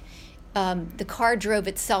like the car drove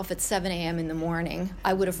itself at 7 a.m. in the morning.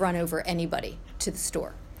 I would have run over anybody to the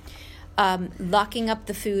store. Locking up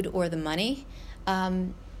the food or the money. I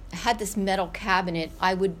had this metal cabinet.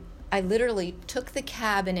 I literally took the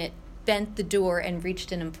cabinet, bent the door, and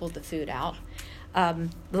reached in and pulled the food out.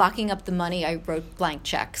 Locking up the money, I wrote blank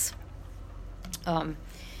checks.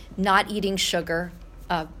 Not eating sugar,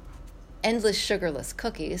 endless sugarless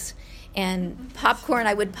cookies, and popcorn.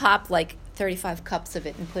 I would pop like 35 cups of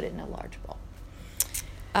it and put it in a large bowl.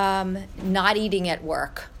 Not eating at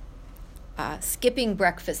work. Skipping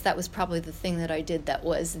breakfast. That was probably the thing that I did that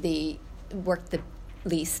worked the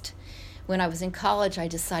least. When I was in college, I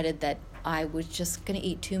decided that I was just going to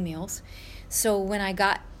eat 2 meals. So when I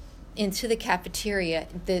got into the cafeteria,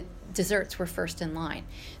 the desserts were first in line.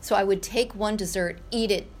 So I would take one dessert, eat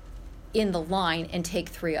it in the line, and take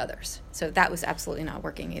 3 others. So that was absolutely not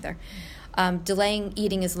working either. Delaying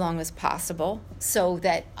eating as long as possible so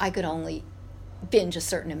that I could only binge a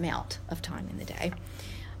certain amount of time in the day.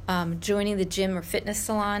 Joining the gym or fitness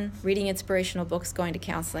salon, reading inspirational books, going to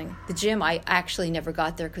counseling. The gym, I actually never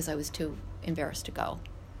got there because I was too embarrassed to go,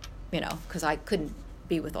 because I couldn't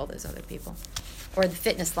be with all those other people. Or the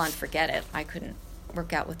fitness salon, forget it. I couldn't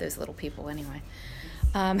work out with those little people anyway.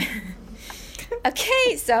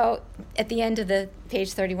 Okay, so at the end of the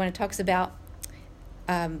page 31, it talks about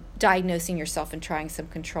diagnosing yourself and trying some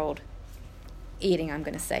controlled eating, I'm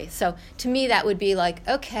going to say. So to me, that would be like,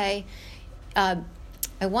 okay,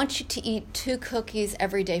 I want you to eat 2 cookies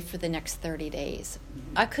every day for the next 30 days.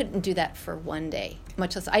 I couldn't do that for 1 day,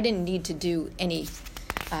 much less I didn't need to do any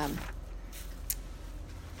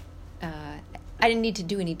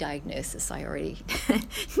diagnosis. I already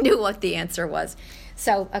knew what the answer was.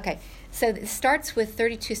 So, okay. So it starts with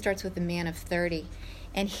 32 starts with a man of 30.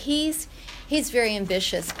 And he's very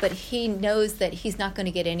ambitious, but he knows that he's not going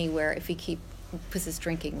to get anywhere because his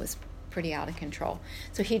drinking was pretty out of control.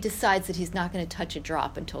 So he decides that he's not going to touch a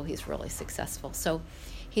drop until he's really successful. So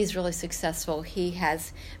he's really successful. He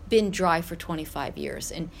has been dry for 25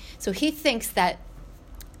 years. And so he thinks that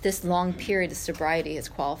this long period of sobriety has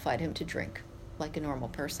qualified him to drink like a normal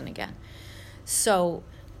person again. So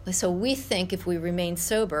we think if we remain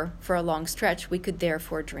sober for a long stretch, we could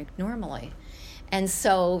therefore drink normally. And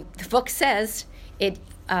so the book says,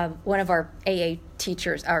 one of our AA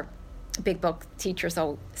teachers, our big book teachers,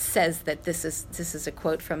 says that this is a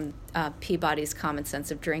quote from Peabody's Common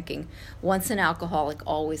Sense of Drinking. Once an alcoholic,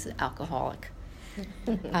 always an alcoholic.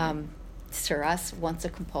 For us, once a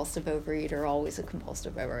compulsive overeater, always a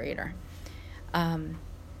compulsive overeater.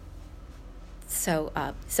 So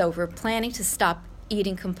if we're planning to stop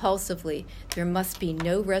eating compulsively, there must be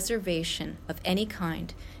no reservation of any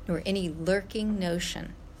kind, nor any lurking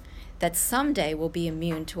notion that someday we'll be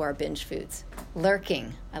immune to our binge foods.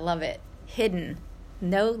 Lurking, I love it. Hidden,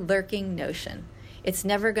 no lurking notion. It's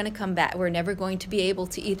never going to come back. We're never going to be able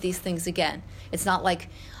to eat these things again. It's not like,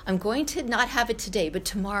 I'm going to not have it today, but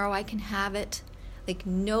tomorrow I can have it. Like,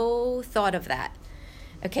 no thought of that.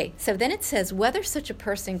 Okay, so then it says, whether such a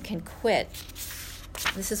person can quit,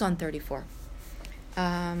 this is on 34,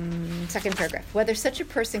 Second paragraph. Whether such a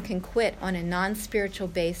person can quit on a non-spiritual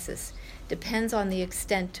basis depends on the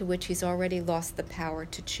extent to which he's already lost the power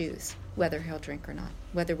to choose whether he'll drink or not,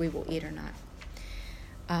 whether we will eat or not.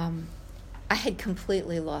 I had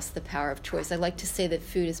completely lost the power of choice. I like to say that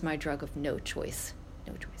food is my drug of no choice.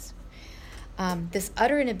 No choice. This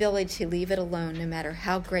utter inability to leave it alone, no matter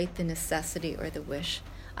how great the necessity or the wish.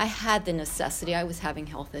 I had the necessity. I was having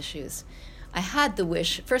health issues. I had the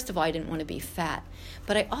wish. First of all, I didn't want to be fat.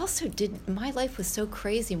 But I also didn't. My life was so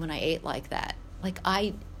crazy when I ate like that. Like,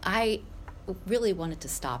 I really wanted to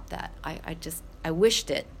stop that. I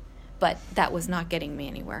wished it, but that was not getting me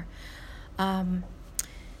anywhere.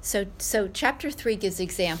 So chapter 3 gives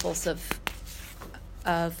examples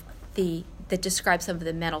that describe some of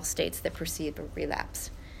the mental states that precede a relapse.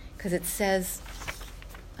 Because it says,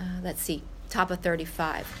 let's see, top of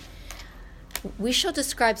 35. We shall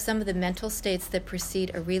describe some of the mental states that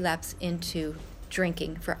precede a relapse into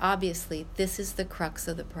drinking, for obviously this is the crux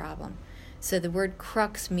of the problem. So the word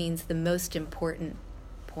crux means the most important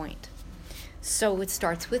point. So it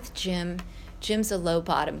starts with Jim. Jim's a low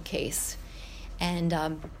bottom case.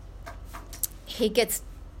 And he gets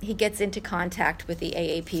into contact with the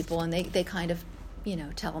AA people, and they kind of,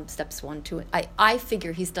 tell him steps 1, 2. I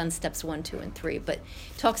figure he's done steps 1, 2, and 3, but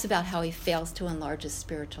talks about how he fails to enlarge his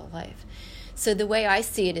spiritual life. So the way I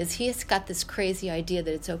see it is he has got this crazy idea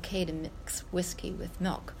that it's okay to mix whiskey with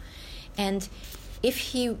milk. And if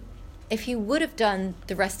he would have done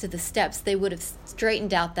the rest of the steps, they would have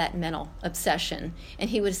straightened out that mental obsession, and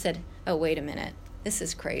he would have said, oh, wait a minute. This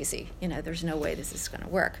is crazy. There's no way this is going to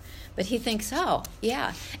work. But he thinks, oh,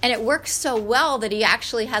 yeah. And it works so well that he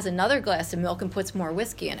actually has another glass of milk and puts more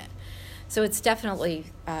whiskey in it. So it's definitely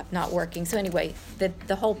not working. So anyway,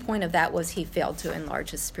 the whole point of that was he failed to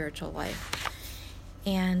enlarge his spiritual life.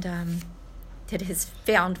 And that his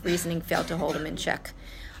found reasoning failed to hold him in check.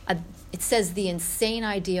 It says the insane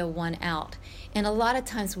idea won out. And a lot of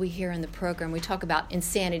times we hear in the program, we talk about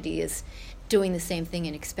insanity as doing the same thing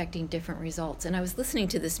and expecting different results. And I was listening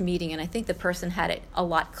to this meeting, and I think the person had it a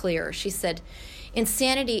lot clearer. She said,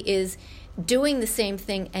 insanity is doing the same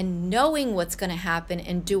thing and knowing what's going to happen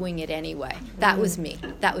and doing it anyway. That was me.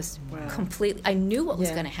 That was completely, I knew what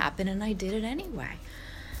was going to happen, and I did it anyway.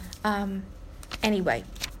 Anyway,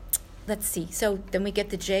 let's see. So then we get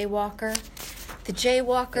the jaywalker. The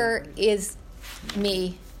jaywalker is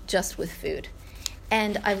me just with food.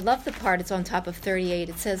 And I love the part, it's on top of 38.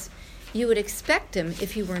 It says, you would expect him,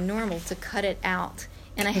 if he were normal, to cut it out.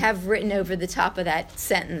 And I have written over the top of that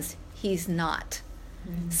sentence, he's not.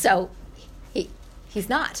 Mm-hmm. So he's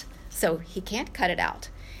not. So he can't cut it out.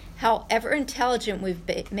 However intelligent we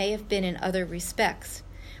may have been in other respects,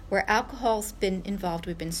 where alcohol's been involved,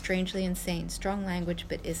 we've been strangely insane. Strong language,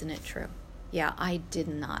 but isn't it true? Yeah, I did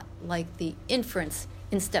not like the inference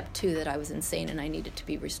in step 2 that I was insane and I needed to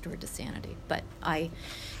be restored to sanity. But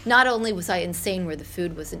not only was I insane where the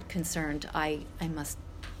food wasn't concerned, I must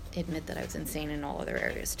admit that I was insane in all other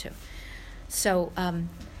areas too. So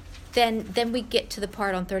then we get to the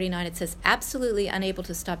part on 39. It says, absolutely unable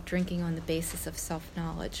to stop drinking on the basis of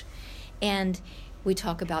self-knowledge. And we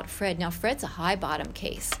talk about Fred. Now, Fred's a high bottom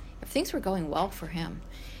case. Things were going well for him.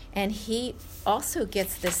 And he also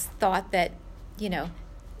gets this thought that,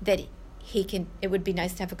 that it would be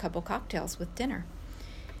nice to have a couple cocktails with dinner.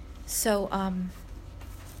 So,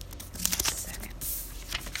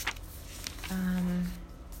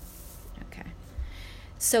 okay.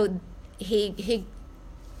 So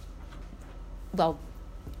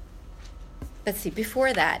let's see,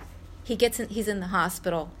 before that, he's in the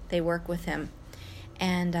hospital, they work with him,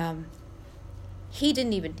 and he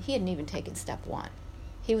hadn't even taken step 1.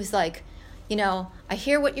 He was like, I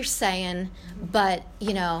hear what you're saying, but,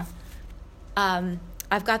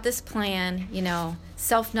 I've got this plan,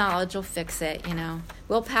 self-knowledge will fix it,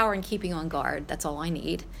 willpower and keeping on guard, that's all I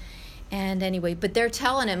need. And anyway, but they're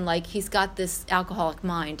telling him, like, he's got this alcoholic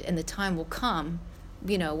mind, and the time will come,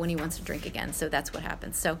 when he wants to drink again. So that's what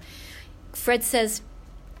happens. So Fred says,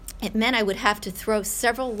 it meant I would have to throw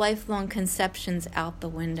several lifelong conceptions out the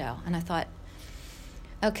window. And I thought,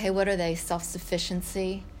 okay, what are they?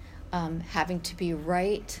 Self-sufficiency, having to be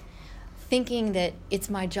right, thinking that it's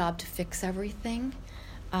my job to fix everything.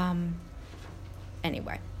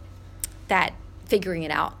 Anyway, that figuring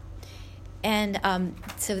it out. And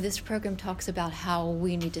so this program talks about how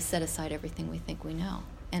we need to set aside everything we think we know.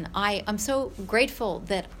 And I'm so grateful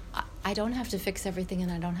that I don't have to fix everything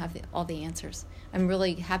and I don't have all the answers. I'm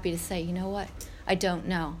really happy to say, you know what? I don't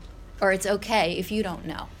know. Or it's okay if you don't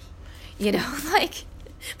know. Like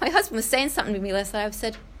my husband was saying something to me last night. I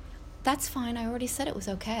said, that's fine. I already said it was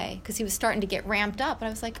okay. Because he was starting to get ramped up. And I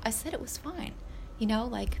was like, I said it was fine.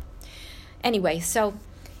 Anyway, so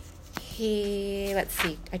let's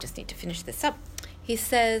see, I just need to finish this up. He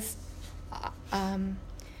says,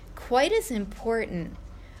 quite as important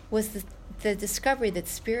was the discovery that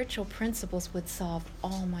spiritual principles would solve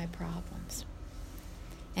all my problems.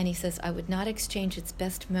 And he says, I would not exchange its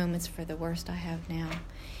best moments for the worst I have now.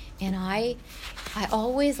 And I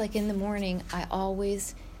always, in the morning, I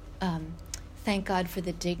always thank God for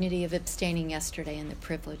the dignity of abstaining yesterday and the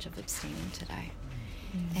privilege of abstaining today.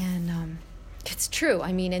 Mm-hmm. And it's true.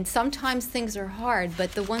 And sometimes things are hard,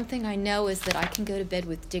 but the one thing I know is that I can go to bed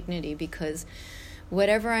with dignity because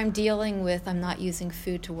whatever I'm dealing with, I'm not using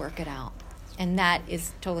food to work it out. And that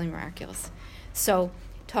is totally miraculous. So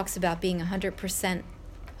it talks about being 100%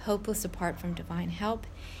 hopeless apart from divine help,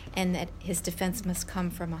 and that his defense must come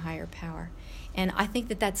from a higher power. And I think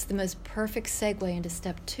that that's the most perfect segue into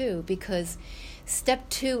step 2, because step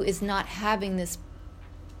 2 is not having this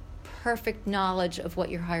perfect knowledge of what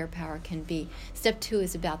your higher power can be. Step 2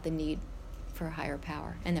 is about the need for a higher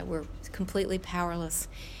power, and that we're completely powerless,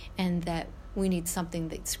 and that we need something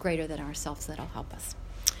that's greater than ourselves that'll help us.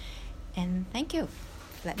 And thank you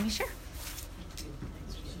for letting me share.